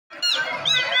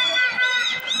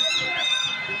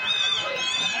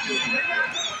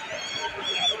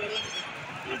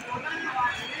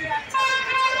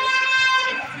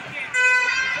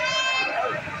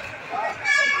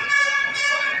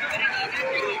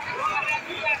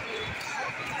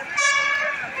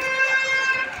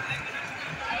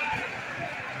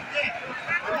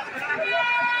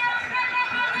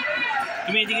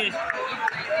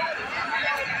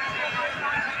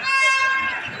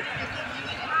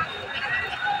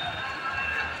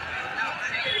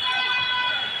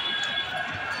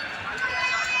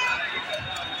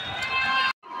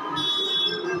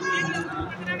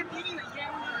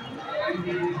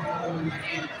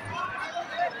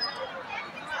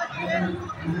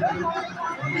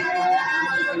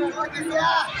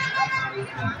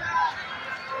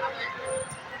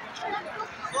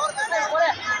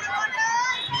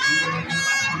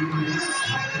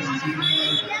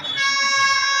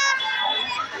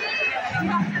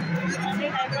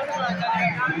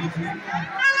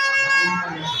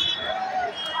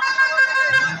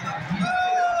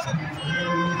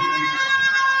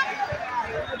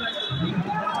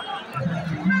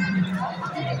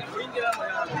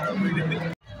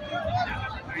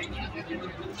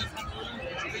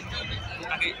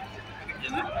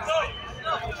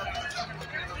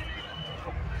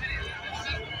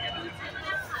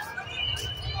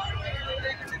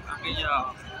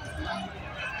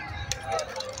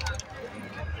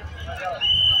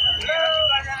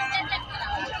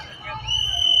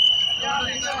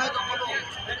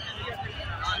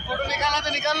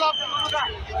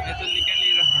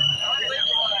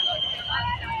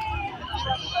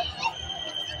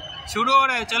शुरू हो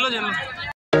रहा है, चलो चलो।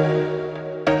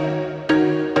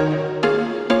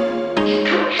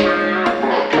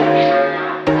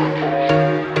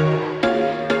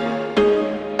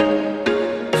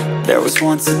 There was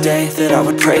once a day that I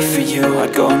would pray for you.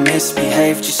 I'd go and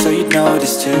misbehave just so you'd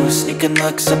notice too. Sneaking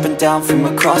looks up and down from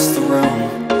across the room.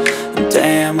 And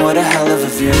damn, what a hell of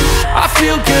a view. I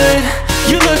feel good,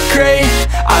 you look great,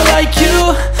 I like you,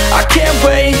 I can't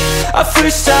wait. A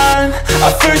first time,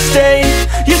 a first date.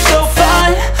 You're so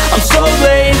fine, I'm so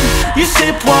late. You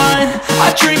sip wine,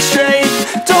 I drink straight.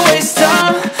 Don't waste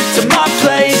time to my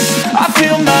place. I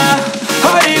feel my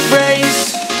heart erase.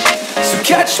 So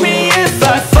catch me if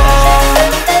I fall.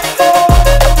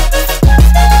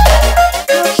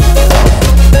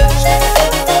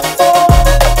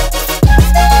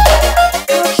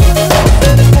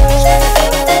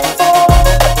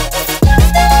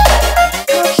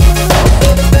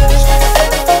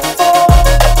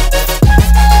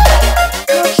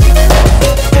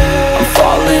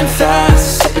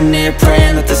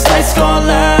 Praying that this night's gonna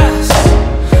last.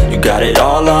 You got it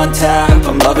all on tap,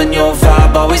 I'm loving your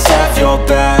vibe, always have your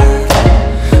back.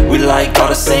 We like all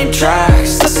the same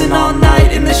tracks, listen all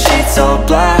night in the sheets all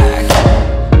black.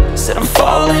 Said I'm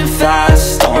falling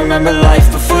fast, don't remember life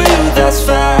before you, that's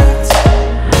fact.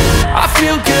 I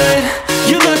feel good,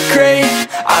 you look great,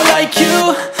 I like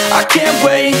you, I can't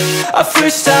wait. A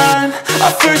first time,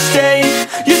 a first date.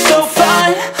 You're so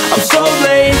fine, I'm so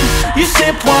late. You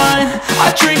sip wine,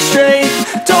 I drink straight.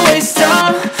 Don't waste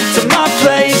time to my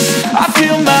place. I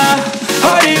feel my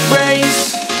heart erase.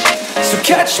 So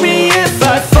catch me if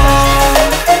I fall.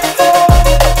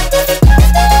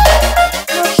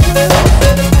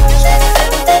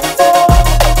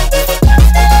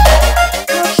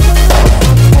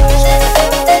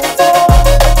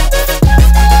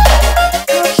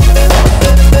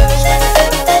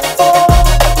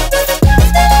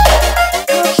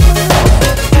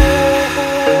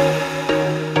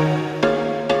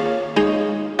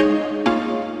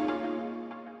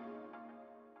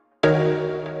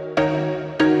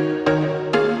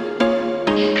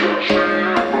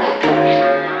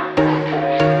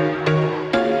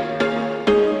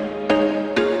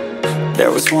 There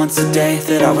was once a day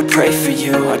that I would pray for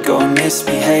you. I'd go and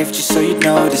misbehave just so you'd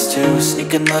notice too.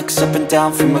 Sneaking looks up and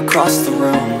down from across the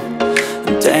room.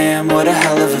 And damn, what a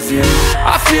hell of a view.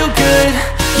 I feel good,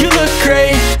 you look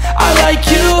great, I like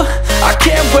you, I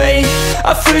can't wait.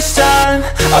 A first time,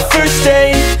 a first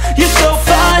date. You're so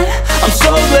fine, I'm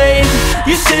so late.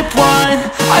 You sip wine,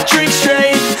 I drink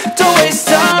straight. Don't waste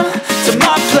time to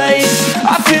my place.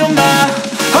 I feel my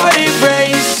heart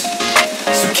erase.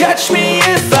 So catch me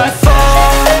if I fall.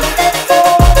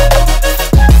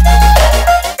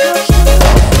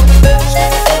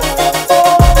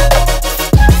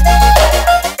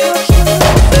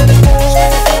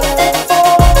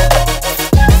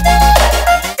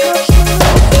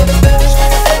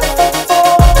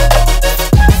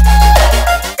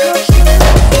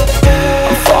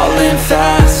 I'm falling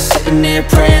fast, sitting here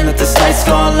praying that this night's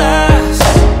gonna last.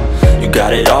 You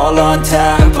got it all on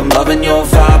tap, I'm loving your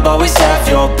vibe, always have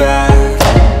your back.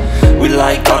 We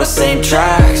like all the same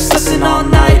tracks, listen all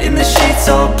night in the sheets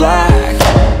all black.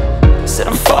 Said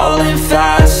I'm falling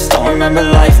fast, don't remember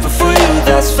life before you,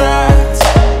 that's fact.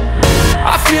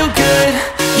 I feel good,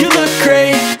 you look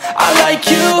great, I like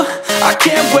you, I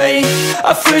can't wait.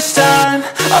 A first time,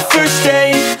 a first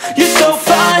date. You're so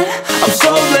fine, I'm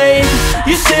so late.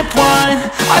 You sip wine,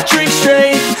 I drink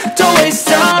straight. Don't waste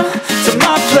time to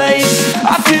my place.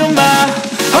 I feel my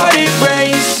heart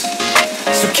erase.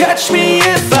 So catch me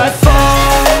if I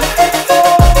fall.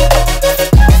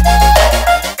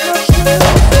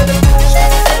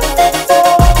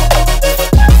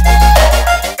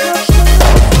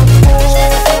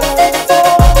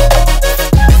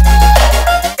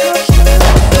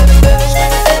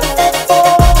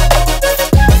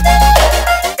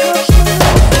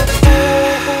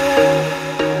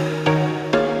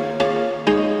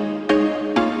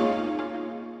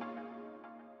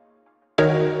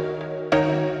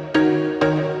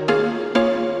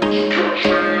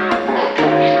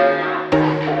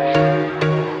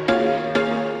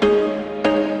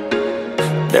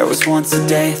 once a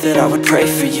day that I would pray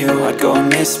for you. I'd go and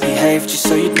misbehave just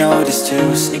so you'd notice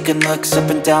too. Sneaking looks up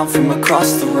and down from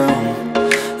across the room.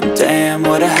 And damn,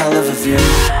 what a hell of a view.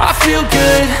 I feel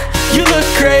good, you look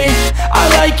great, I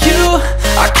like you,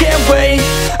 I can't wait.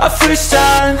 A first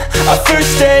time, a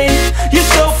first date,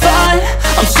 you're so fine,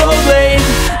 I'm so late.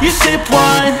 You sip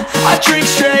wine, I drink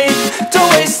straight,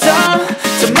 don't waste time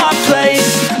to my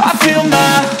place. I feel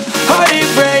my heart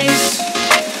erase,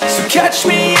 so catch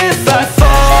me if I fall.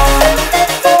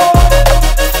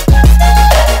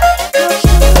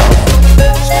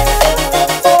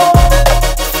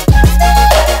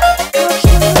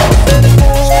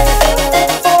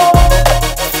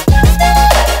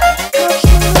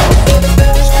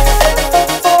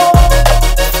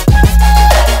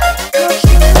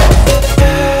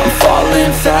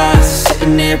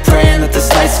 Praying that this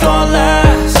night's gonna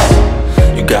last.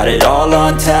 You got it all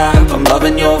on tap, I'm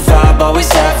loving your vibe,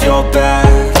 always have your back.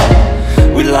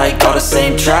 We like all the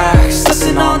same tracks,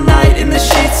 listen all night in the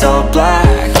sheets all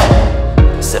black.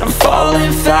 Said I'm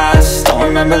falling fast, don't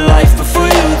remember life before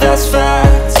you, that's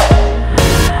fact.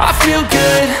 I feel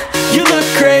good, you look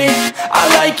great, I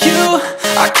like you,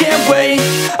 I can't wait.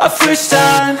 A first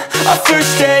time, a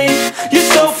first date, you're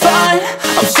so fine,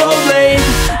 I'm so late.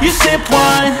 You sip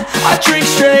wine, I drink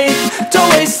straight, don't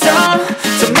waste time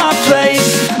to my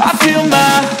place. I feel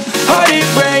my heart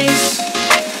erase,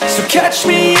 so catch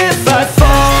me if I fall.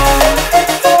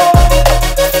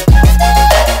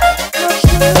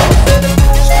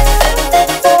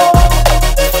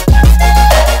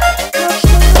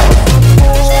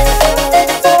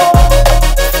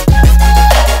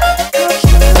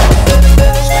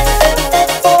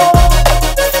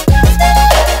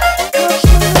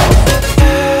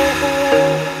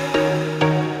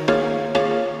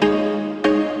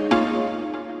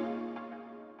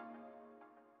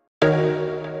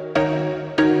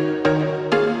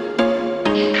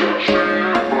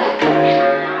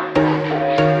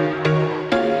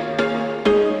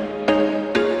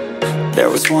 There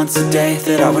was once a day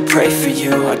that I would pray for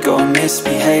you. I'd go and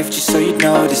misbehave just so you'd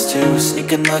notice too.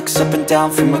 Sneaking looks up and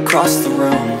down from across the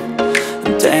room.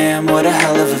 And damn, what a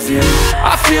hell of a view.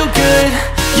 I feel good,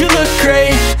 you look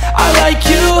great, I like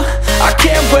you, I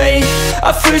can't wait.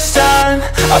 A first time,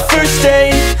 a first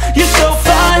date, you're so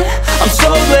fine, I'm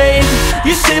so late.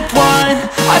 You sip wine,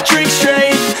 I drink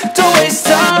straight, don't waste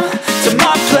time to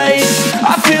my place.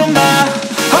 I feel my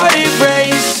heart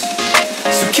erase,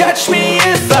 so catch me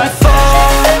if I fall.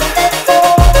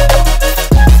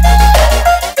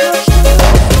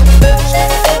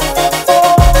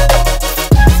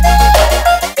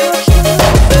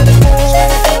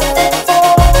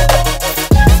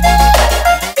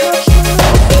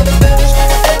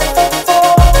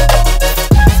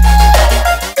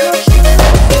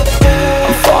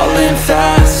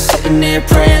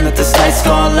 Praying that this night's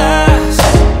gonna last.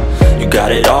 You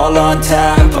got it all on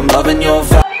tap, I'm loving your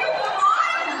vibe. Are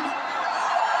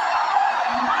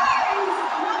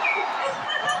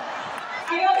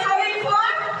you all having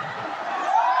fun?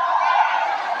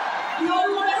 You all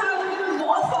want to have a little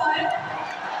more fun?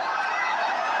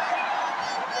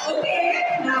 Okay,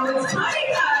 now it's party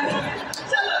time.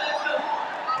 Chalo, let's go.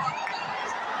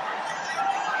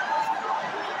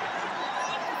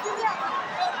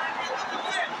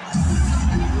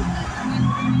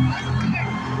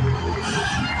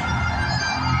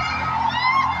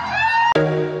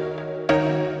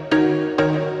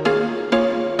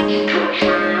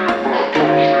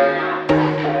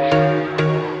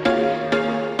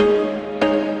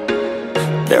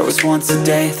 There was once a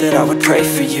day that I would pray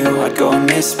for you. I'd go and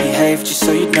misbehave just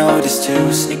so you'd notice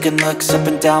too. Sneaking looks up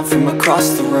and down from across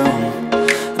the room.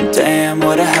 And damn,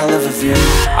 what a hell of a view.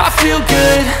 I feel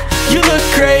good, you look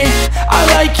great, I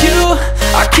like you,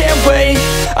 I can't wait.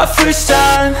 A first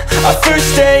time, a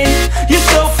first date, you're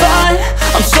so fine,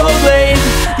 I'm so late.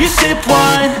 You sip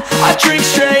wine, I drink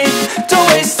straight, don't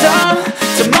waste time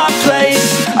to my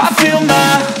place. I feel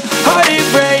my heart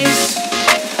erase,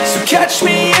 so catch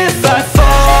me if I fall.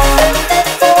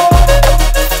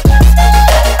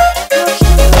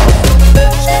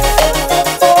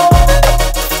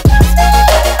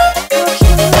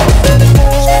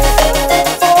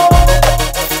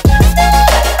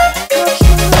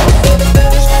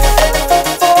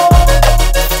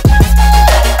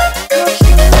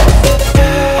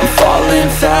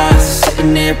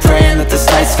 Praying that this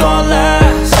night's gonna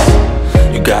last.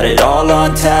 You got it all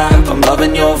on tap, I'm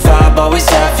loving your vibe, always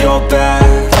have your back.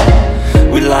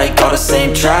 We like all the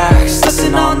same tracks,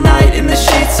 listen all night in the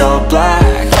sheets all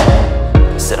black.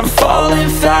 Said I'm falling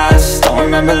fast, don't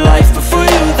remember life before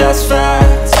you, that's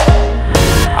fact.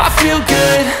 I feel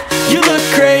good, you look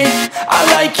great, I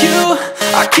like you,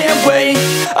 I I can't wait.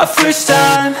 A first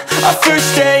time, a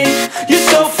first date. You're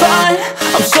so fine,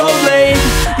 I'm so late.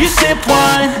 You sip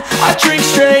wine, I drink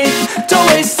straight. Don't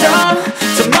waste time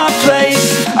to my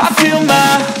place. I feel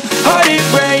my heart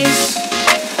erase.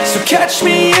 So catch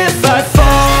me if I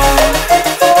fall.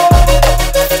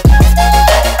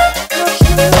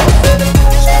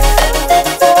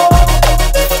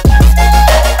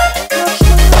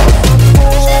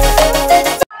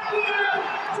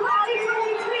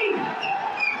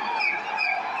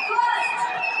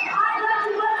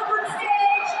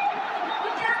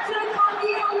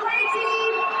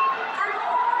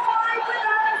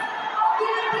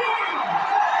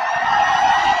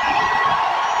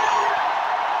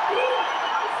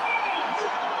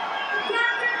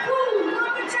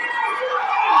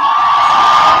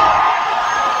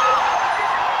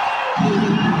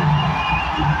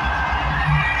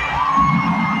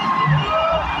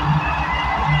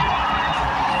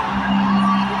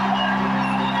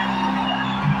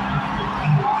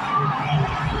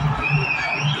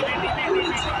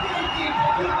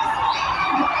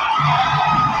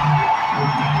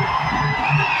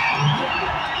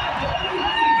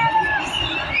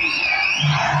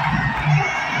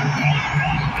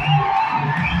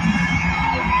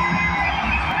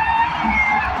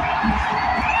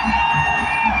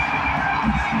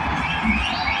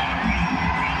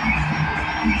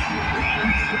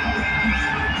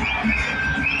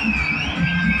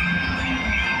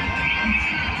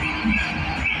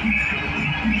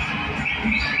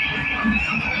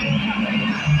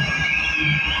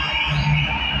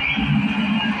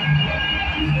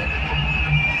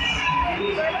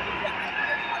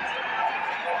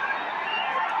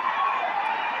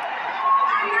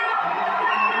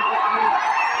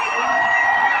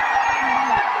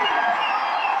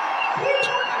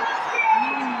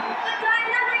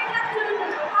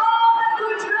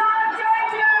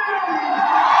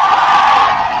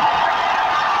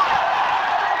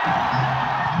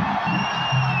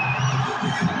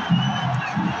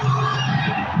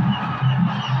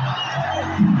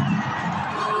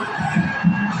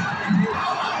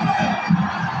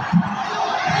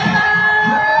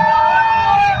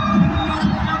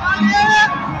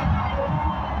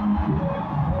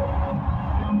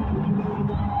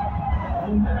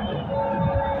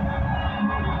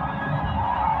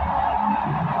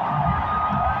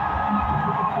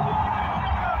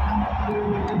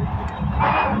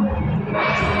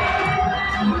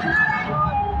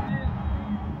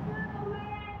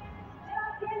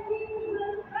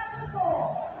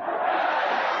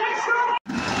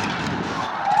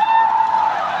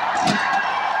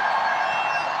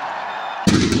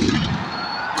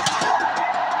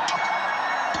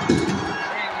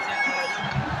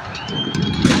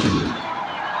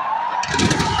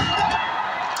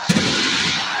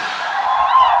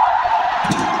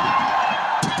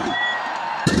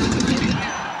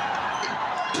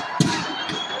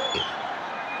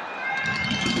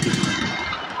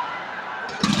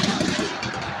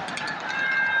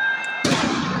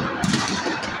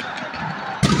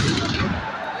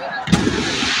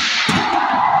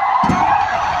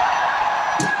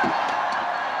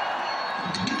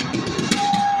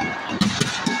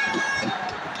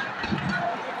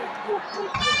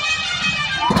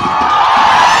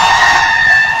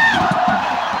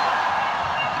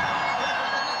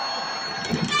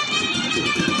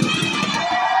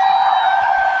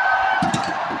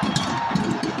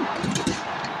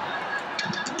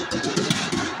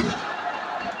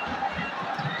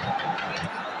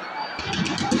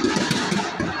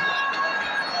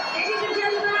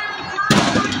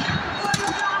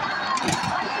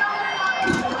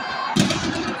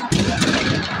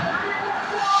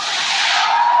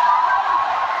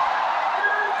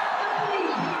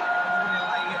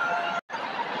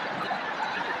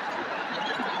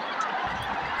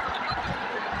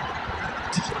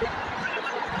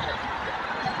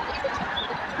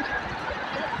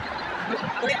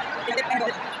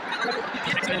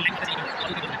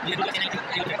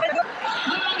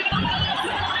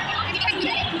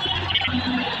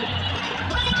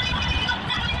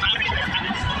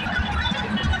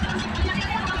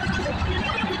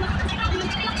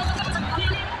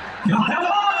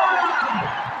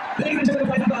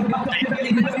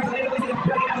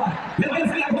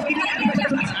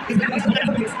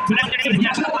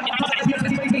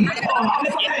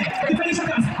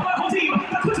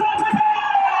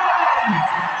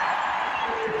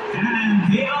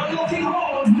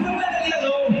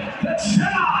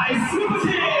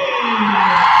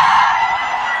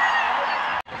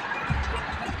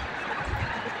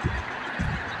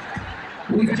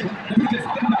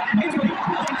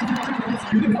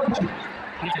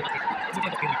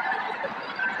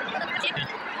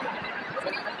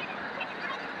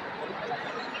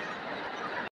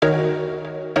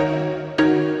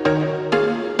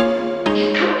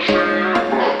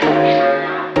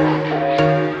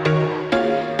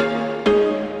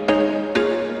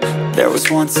 There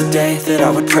was once a day that I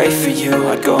would pray for you.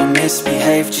 I'd go and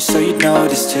misbehave just so you'd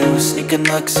notice too. Sneaking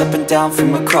looks up and down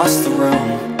from across the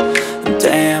room. And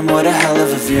damn, what a hell of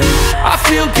a view. I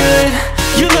feel good,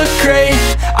 you look great,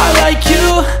 I like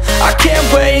you, I can't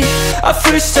wait. A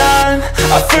first time,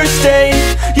 a first date.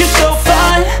 You're so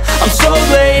fine, I'm so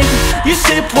late. You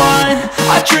sip wine,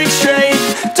 I drink straight.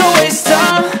 Don't waste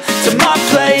time to my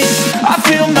place. I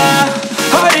feel my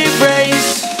heart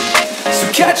erase.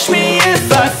 So catch me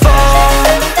if I fall.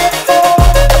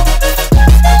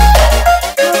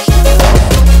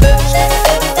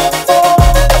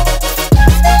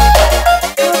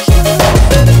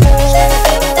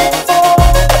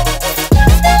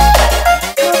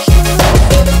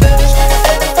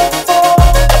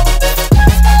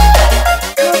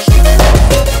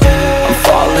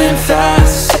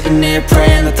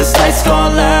 Praying that this night's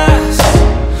gonna last.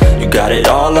 You got it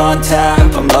all on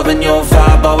tap, I'm loving your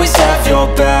vibe, always have your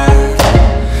back.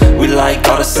 We like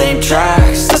all the same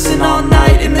tracks, listen all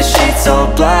night in the sheets all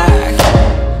black.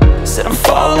 Said I'm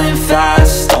falling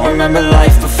fast, don't remember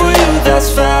life before you,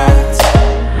 that's fact.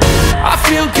 I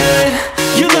feel good,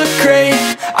 you look great,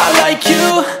 I like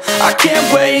you, I can't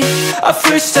wait. A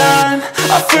first time,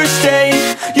 a first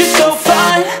date. You're so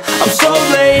fine, I'm so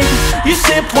late. You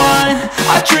sip wine,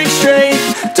 I drink straight.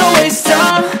 Don't waste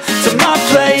time to my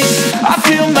place. I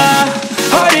feel my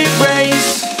heart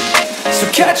erase. So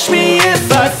catch me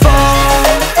if I fall.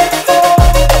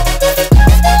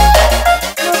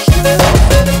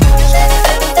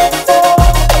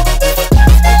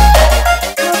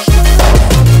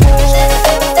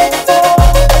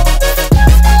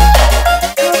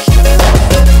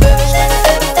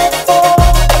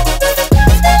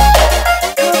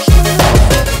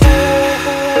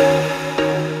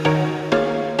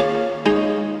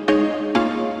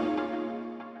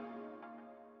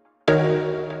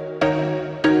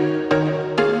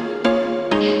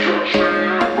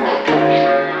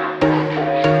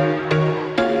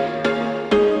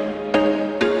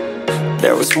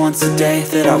 There was once a day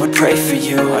that I would pray for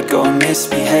you. I'd go and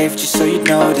misbehave just so you'd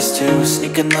notice too.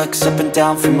 Sneaking looks up and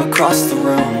down from across the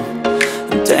room.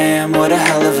 And damn, what a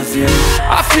hell of a view.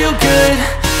 I feel good,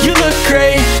 you look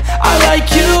great, I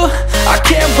like you, I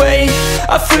can't wait.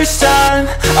 A first time,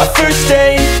 a first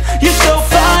date. You're so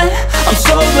fine, I'm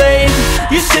so late.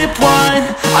 You sip wine,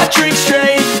 I drink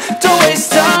straight. Don't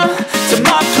waste time to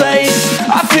my place.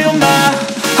 I feel my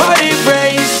heart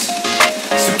erase.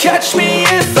 So catch me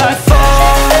if I fall.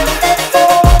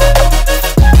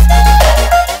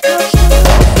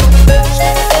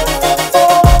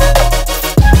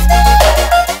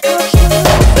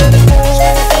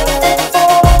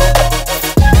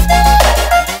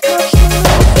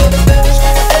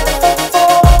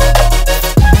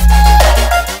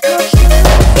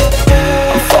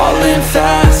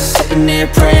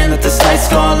 Praying that this night's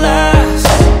gonna last.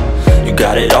 You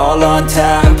got it all on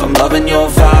tap, I'm loving your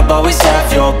vibe, always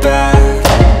have your back.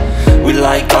 We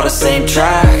like all the same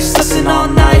tracks, listen all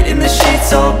night in the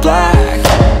sheets all black.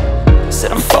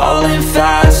 Said I'm falling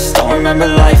fast, don't remember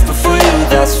life before you,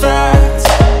 that's fact.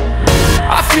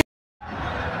 I feel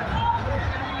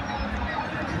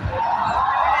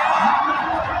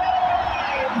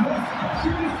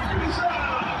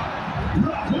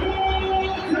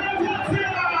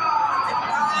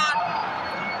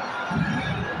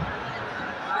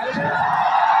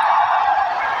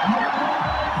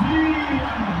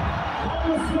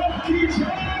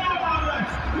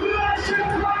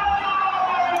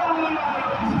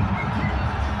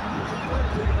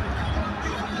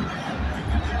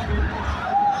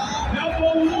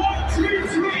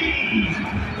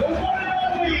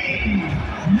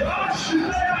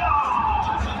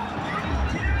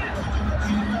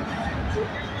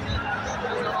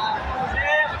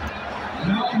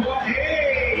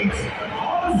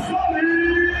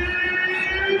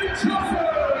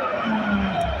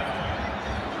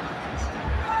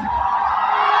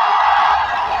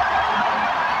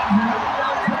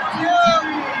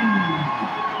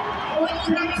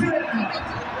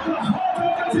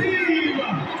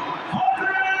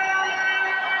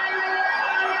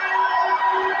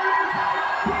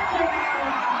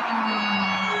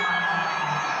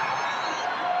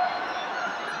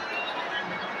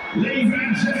Ladies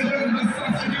and gentlemen, let's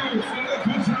introduce the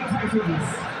local titles.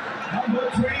 Number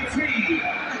 23,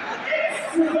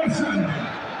 Extroversion.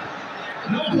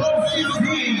 Number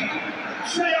 15,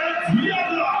 Chayat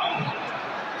Yadla.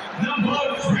 Number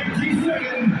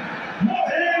 27,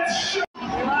 Mohamed Shah.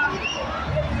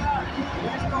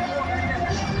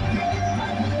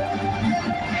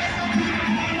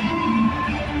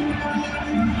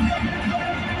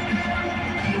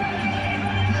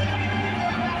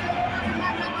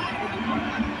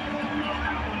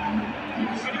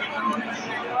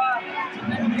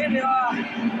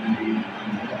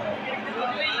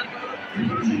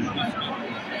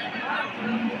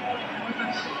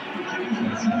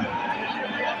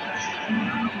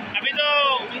 अभी तो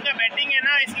उनका batting है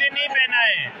ना, इसलिए नहीं पहना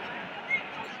है।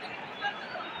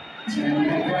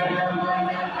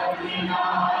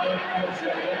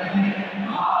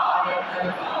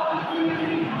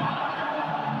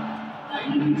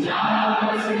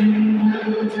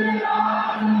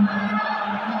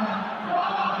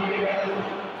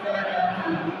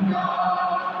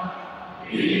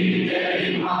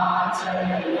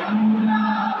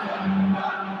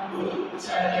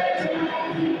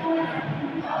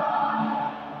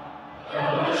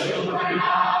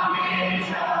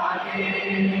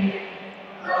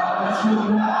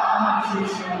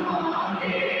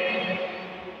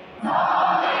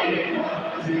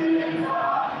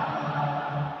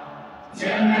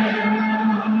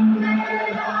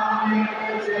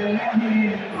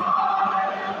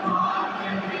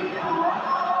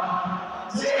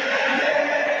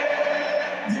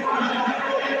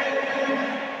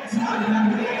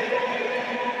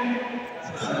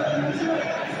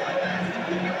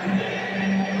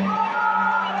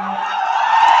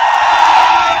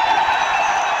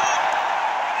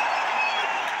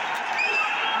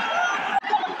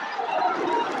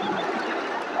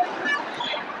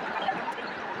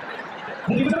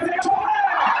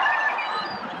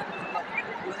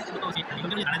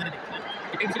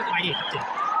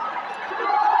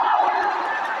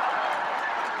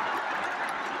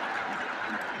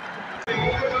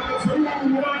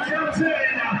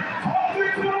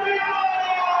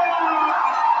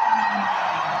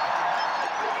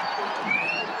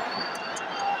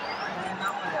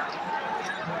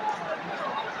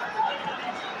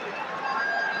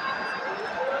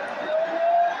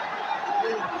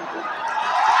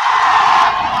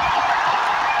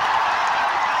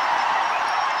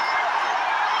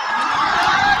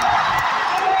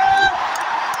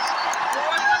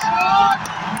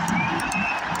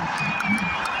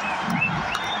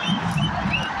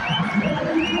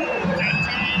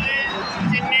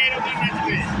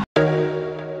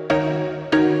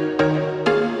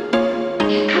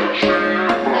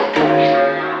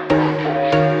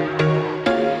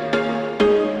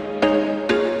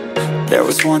 There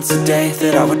was once a day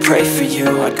that I would pray for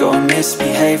you. I'd go and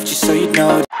misbehave just so you'd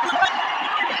know.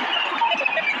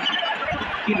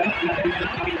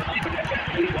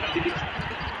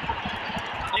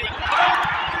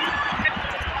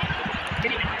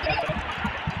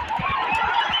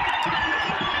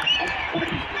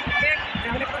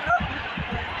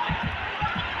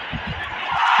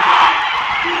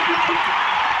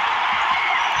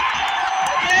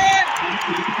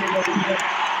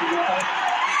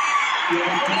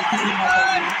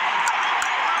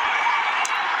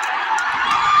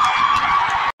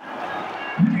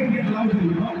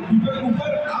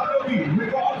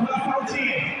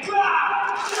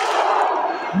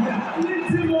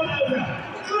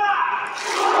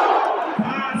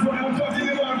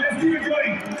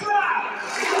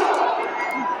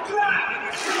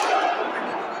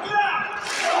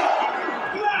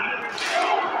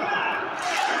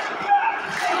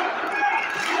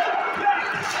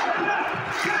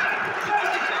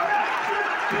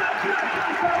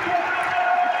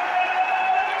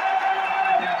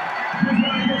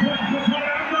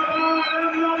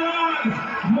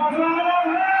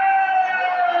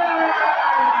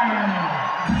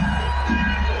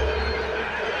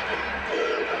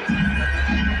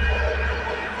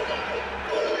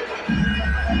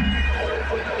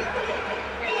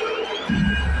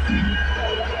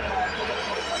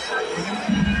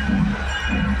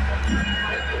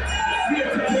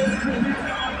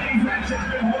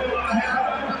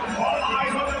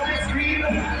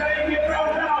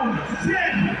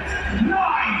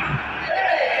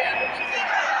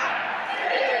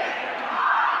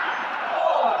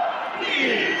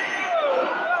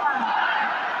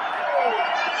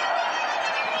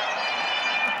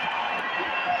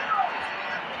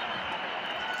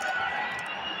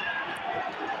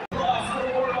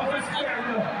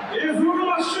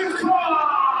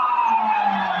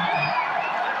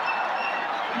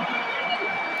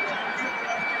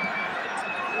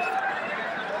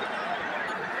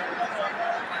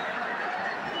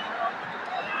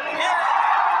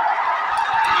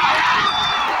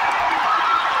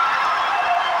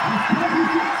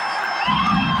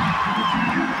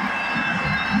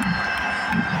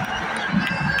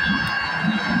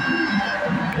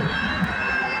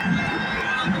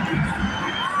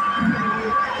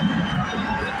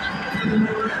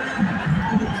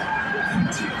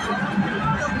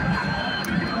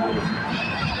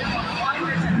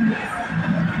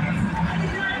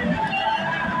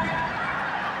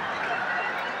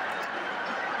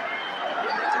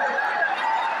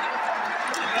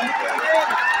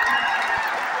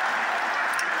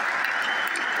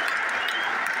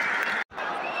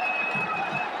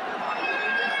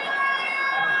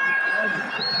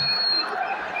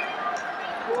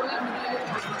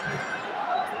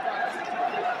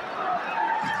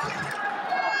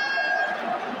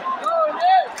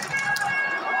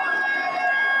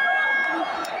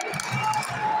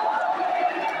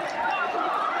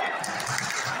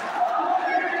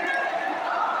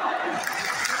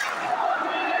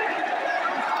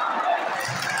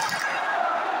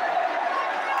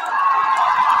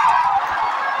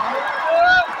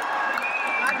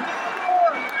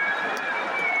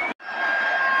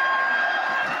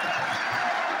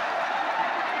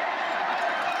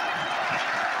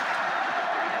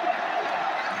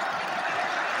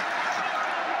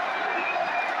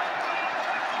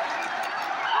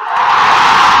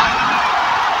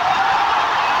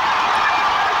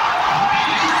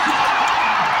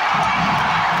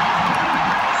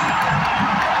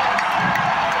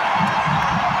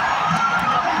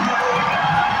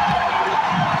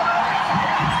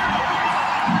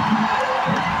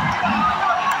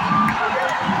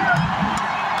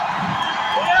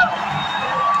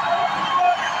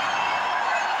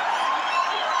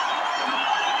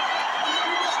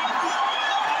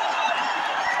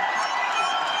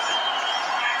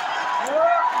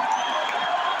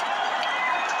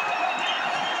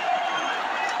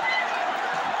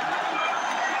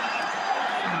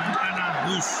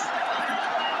 20.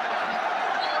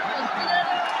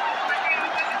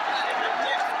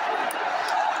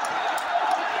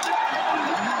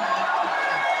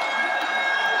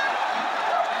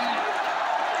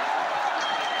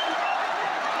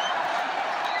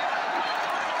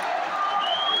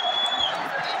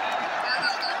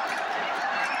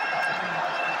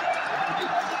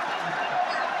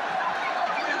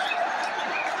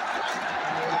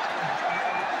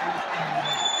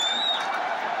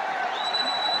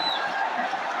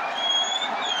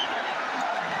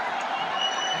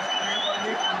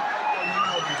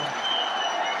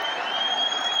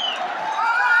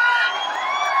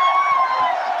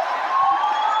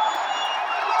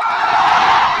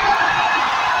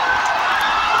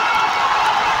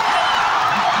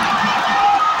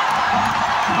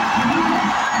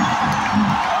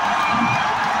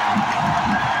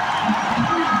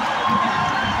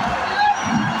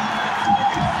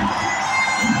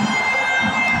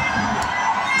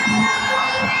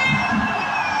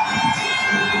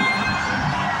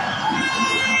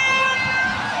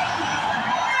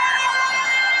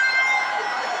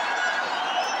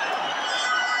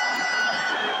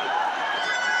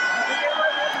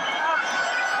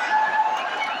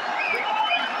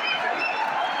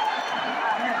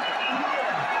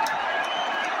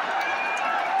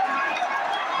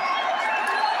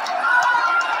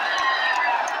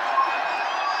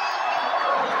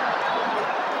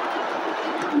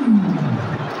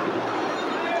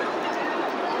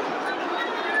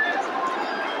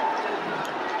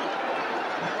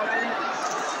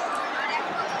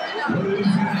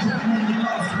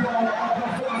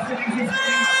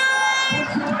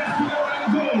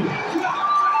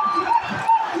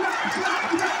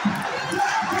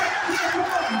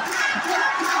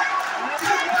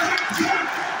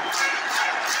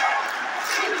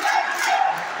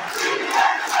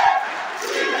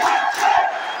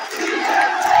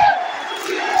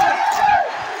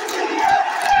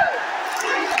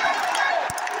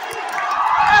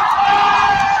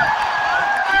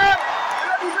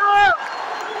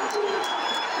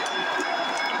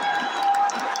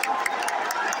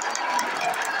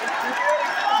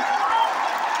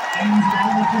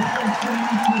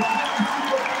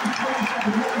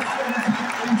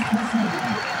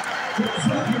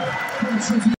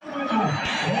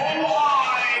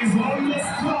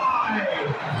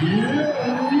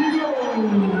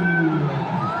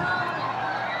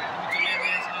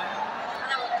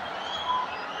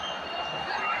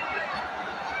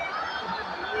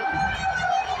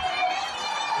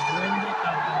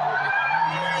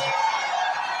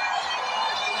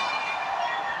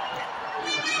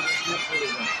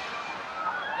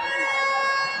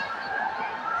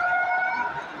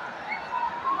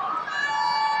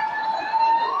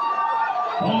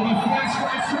 All the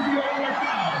flashlights should be over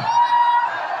now.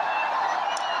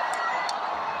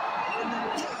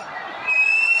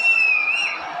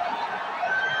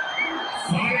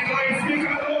 Sorry,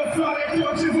 lArijit, sorry,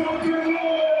 coaches,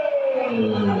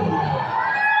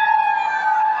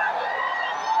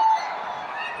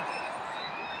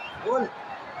 Gol.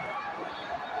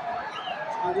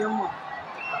 Stadium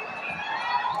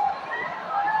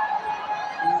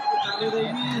में तो चालू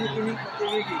रहेगी लेकिन नहीं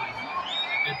कटेगी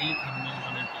जदीद हमने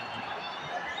होने चाहिए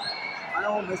आया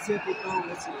हूँ मैसे पूछता हूँ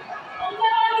मैसे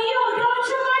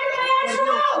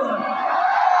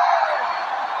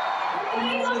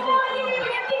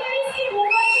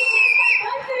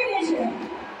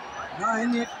ना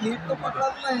नेट तो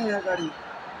पकड़ना है यार गाड़ी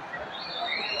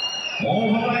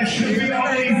All the lights should be on,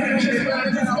 ladies and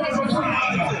gentlemen. This was a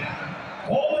crowd.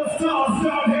 All the stars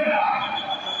down here.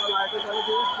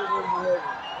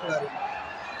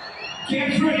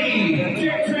 Get ready,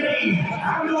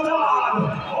 and the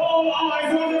Lord. All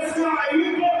eyes on the sky.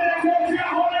 You go there, go there,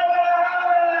 hold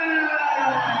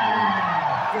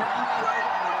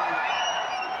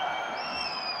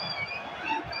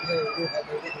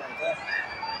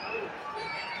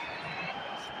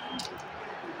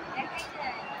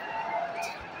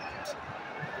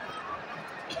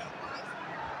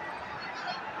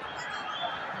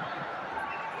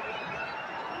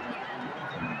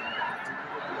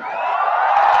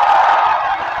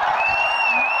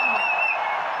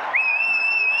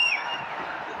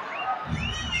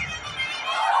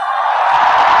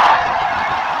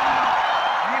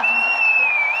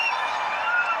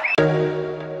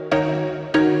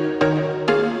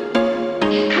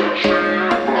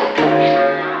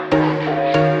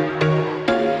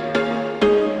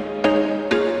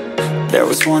There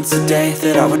was once a day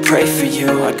that I would pray for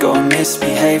you. I'd go and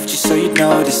misbehave just so you'd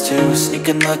notice too.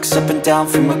 Sneaking looks up and down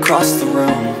from across the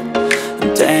room.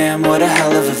 And damn, what a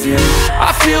hell of a view.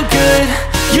 I feel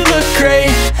good, you look great.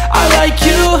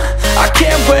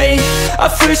 a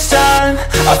first time,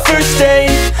 a first date.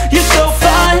 You're so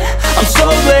fine, I'm so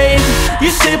late.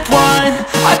 You sip wine,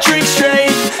 I drink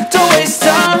straight. Don't waste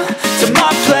time to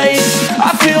my place.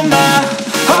 I feel my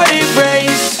heart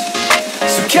erase.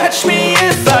 So catch me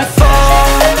if I fall.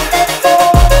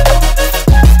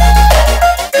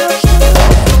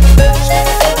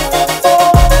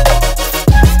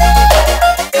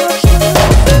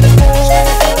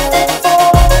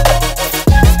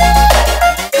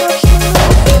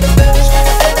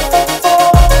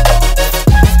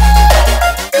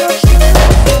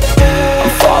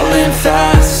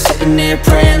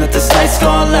 Praying that this night's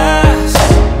gonna last.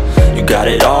 You got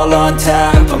it all on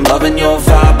tap, I'm loving your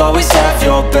vibe, always have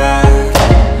your back.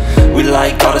 We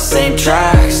like all the same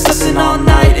tracks, listen all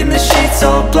night in the sheets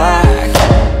all black.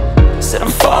 Said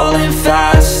I'm falling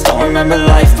fast, don't remember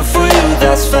life before you,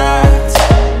 that's fact.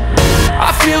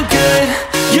 I feel good,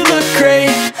 you look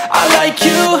great, I like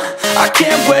you, I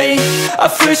can't wait. A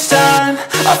first time,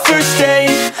 a first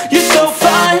date. You're so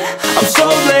fine, I'm so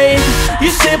late. You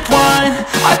sip wine,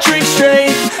 I drink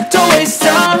straight. Don't waste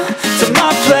time to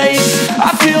my place.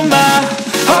 I feel my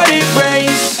heart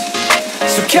erase.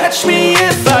 So catch me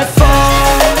if I fall.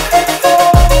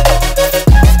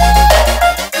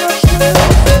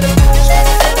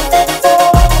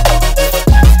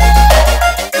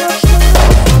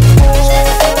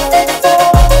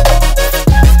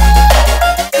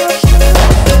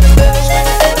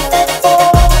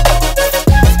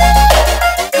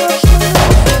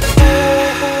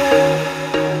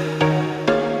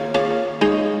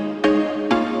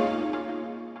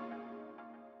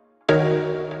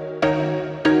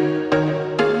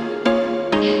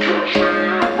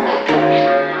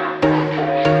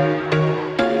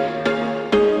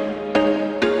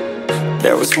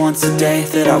 There was once a day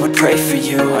that I would pray for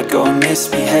you. I'd go and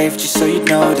misbehave just so you'd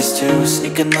notice too.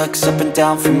 Sneaking looks up and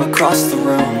down from across the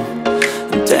room.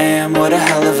 And damn, what a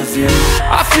hell of a view.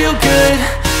 I feel good,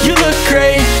 you look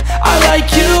great, I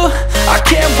like you, I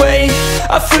can't wait.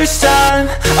 A first time,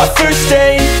 a first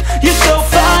date. You're so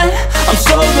fine, I'm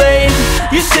so late.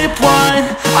 You sip wine,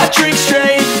 I drink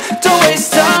straight. Don't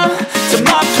waste time to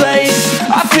my place.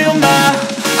 I feel my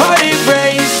heart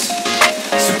erase.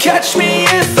 So catch me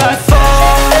if I fall.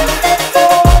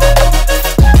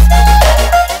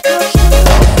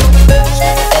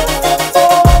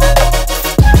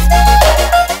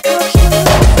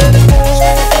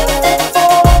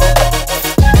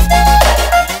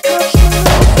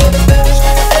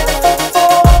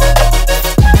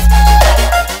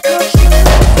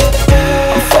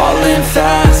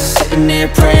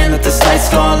 Praying that this night's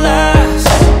gonna last.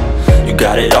 You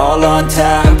got it all on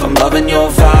tap, I'm loving your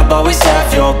vibe, always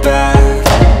have your back.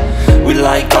 We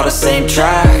like all the same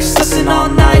tracks, listen all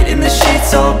night in the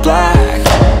sheets all black.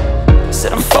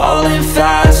 Said I'm falling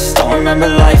fast, don't remember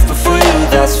life before you,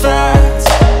 that's fact.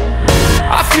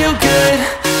 I feel good,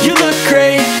 you look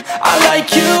great, I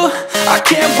like you, I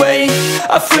can't wait.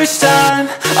 A first time,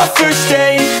 a first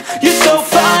date. You're so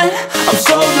fine, I'm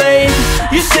so late.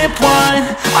 You sip wine,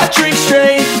 I drink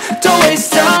straight. Don't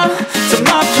waste time to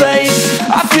my place.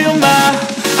 I feel my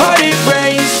heart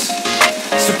erase.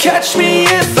 So catch me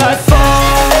if I fall.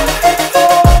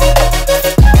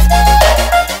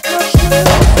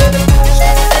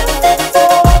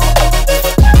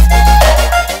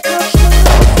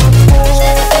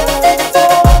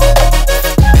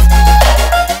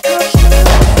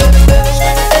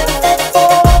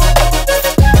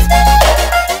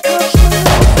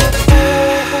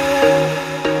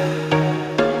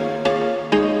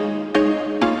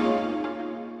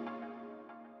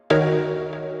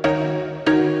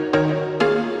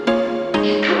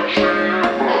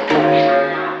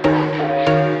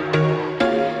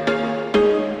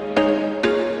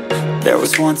 There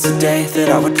was once a day that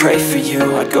I would pray for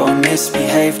you. I'd go and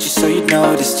misbehave just so you'd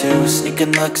notice too.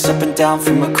 Sneaking looks up and down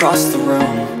from across the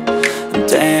room. And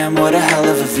damn, what a hell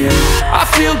of a view. I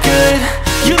feel good,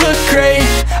 you look great,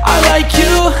 I like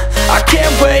you, I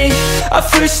can't wait. A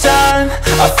first time,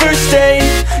 a first date.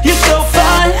 You're so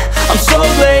fine, I'm so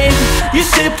late. You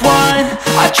sip wine,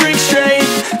 I drink straight.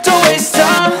 Don't waste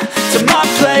time to my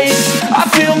place. I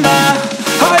feel my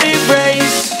heart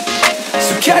erase.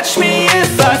 So catch me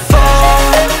if I fall.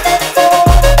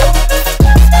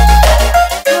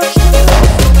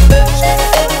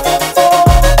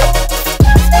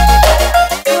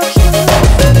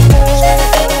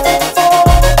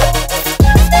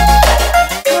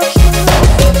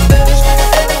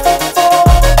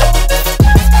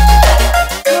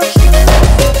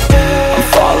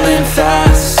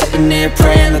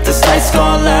 Praying that this night's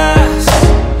gonna last.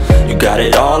 You got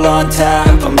it all on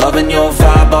tap, I'm loving your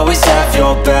vibe, always have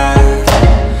your back.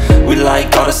 We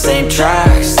like all the same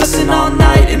tracks. Listen all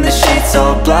night in the sheets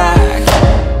all black.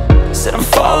 Said I'm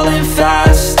falling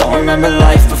fast. Don't remember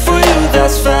life before you,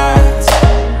 that's fact.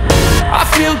 I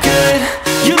feel good,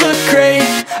 you look great,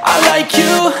 I like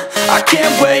you, I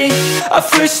can't wait. A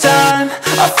first time,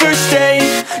 a first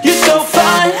date. You're so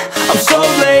fine, I'm so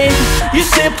late. You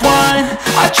sip wine,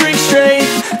 I drink straight.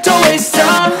 Don't waste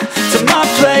time to my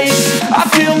place. I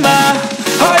feel my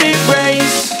heart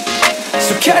erase.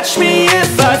 So catch me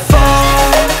if I fall.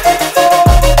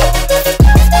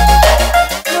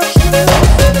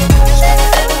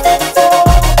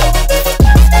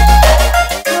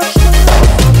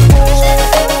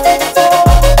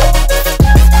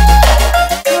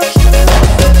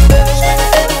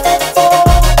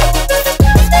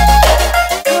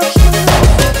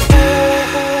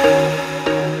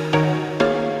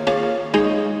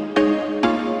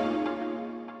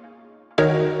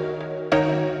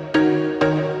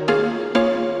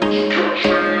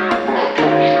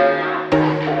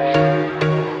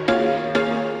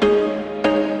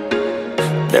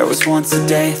 There was once a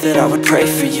day that I would pray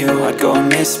for you. I'd go and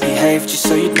misbehave just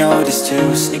so you'd notice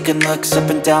too. Sneaking looks up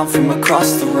and down from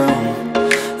across the room.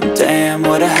 And damn,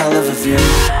 what a hell of a view.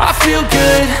 I feel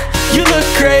good, you look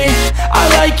great, I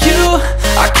like you,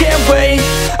 I can't wait.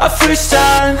 A first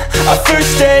time, a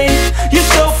first date.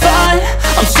 You're so fine,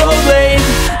 I'm so late.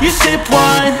 You sip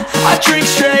wine, I drink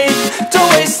straight. Don't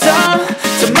waste time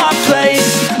to my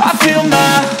place. I feel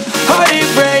my heart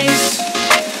erase.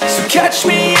 So catch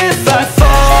me if I fall.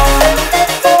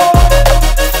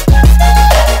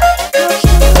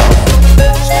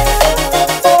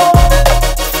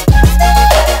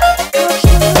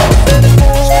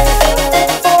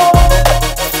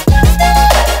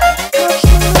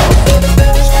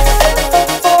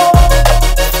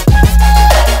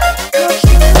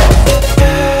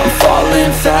 I'm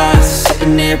falling fast,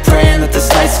 sitting here praying that this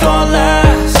night's gonna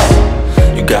last.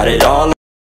 You got it all.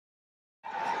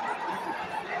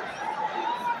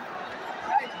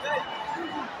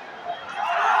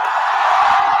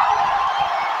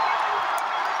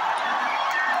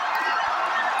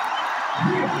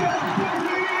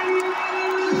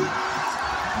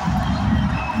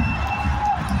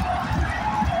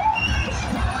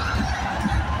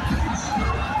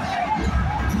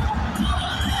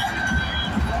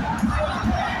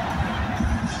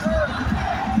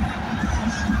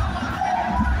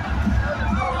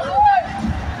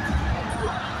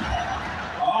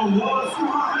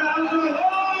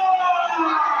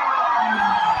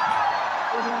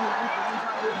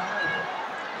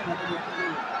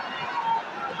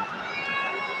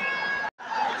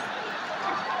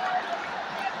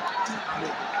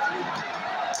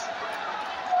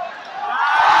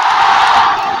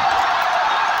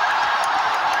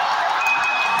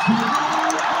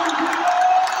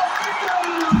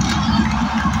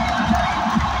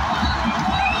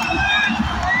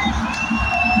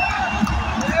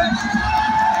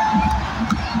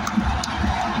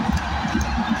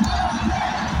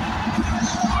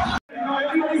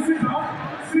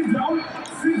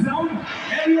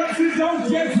 Everyone sit down,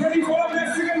 get ready for our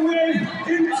Mexican wave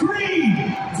in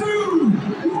 3, 2,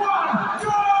 1,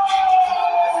 go!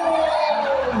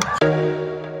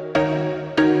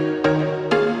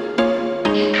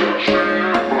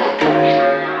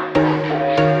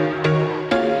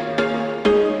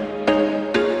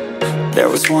 There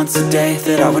was once a day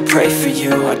that I would pray for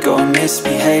you. I'd go and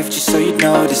misbehave just so you'd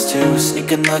notice too.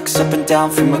 Sneaking looks up and down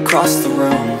from across the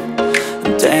room.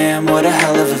 And damn, what a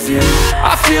hell of a view.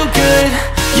 I feel good,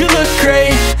 you look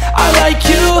great, I like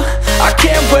you, I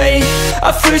can't wait.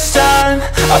 A first time,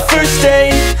 a first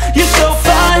date. You're so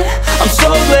fine, I'm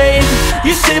so late.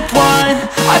 You sip wine,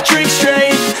 I drink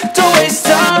straight. Don't waste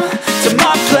time to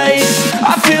my place.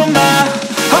 I feel my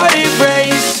heart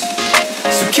erase.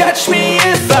 So catch me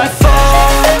if I fall.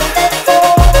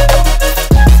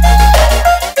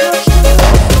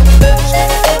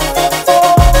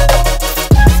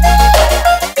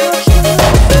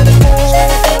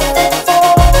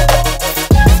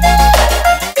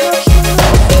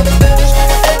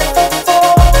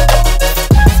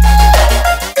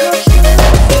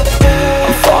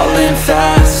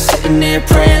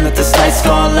 Praying that this night's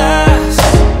gonna last.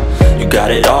 You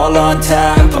got it all on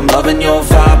tap. I'm loving your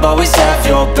vibe, always have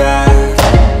your back.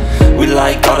 We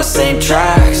like all the same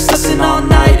tracks. Listen all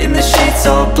night in the sheets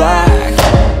all black.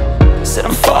 Said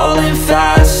I'm falling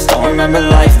fast. Don't remember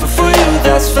life before you,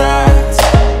 that's fact.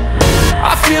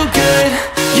 I feel good,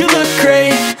 you look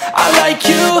great, I like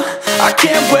you, I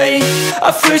can't wait.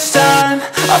 A first time,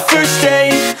 a first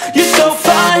date. You're so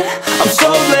fine, I'm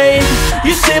so late.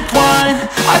 You sip wine,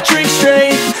 I drink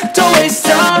straight. Don't waste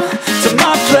time to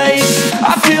my place.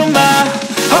 I feel my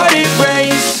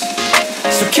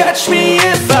catch me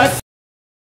if I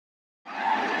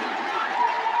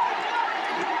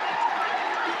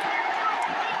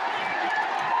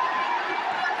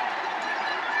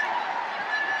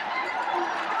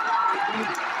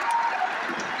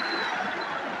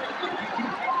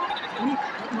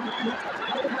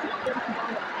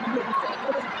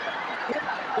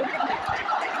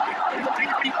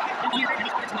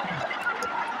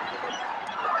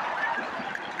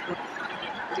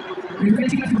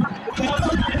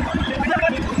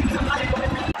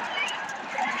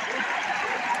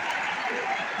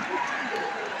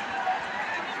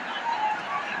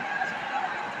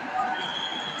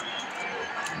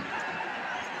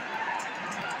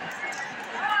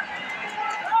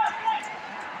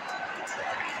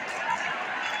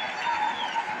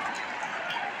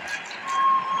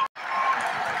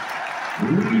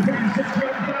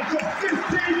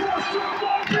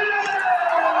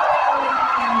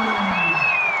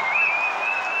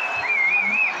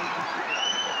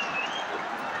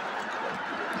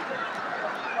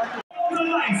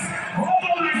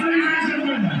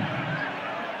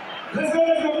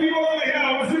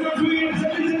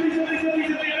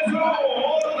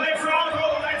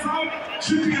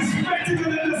should be a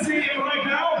spectacle in the stadium right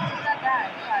now.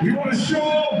 We want to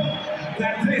show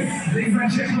that this, ladies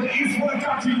and gentlemen, is for the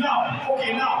country now.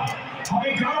 Okay, now.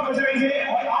 हमें गाना बजाएंगे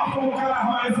और आपको वो गाना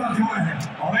हमारे साथ गाना है.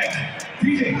 All right?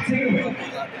 DJ, take it away.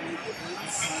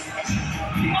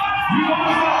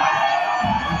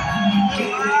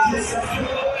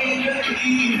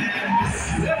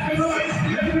 Left and right,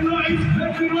 left and right,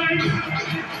 left and right.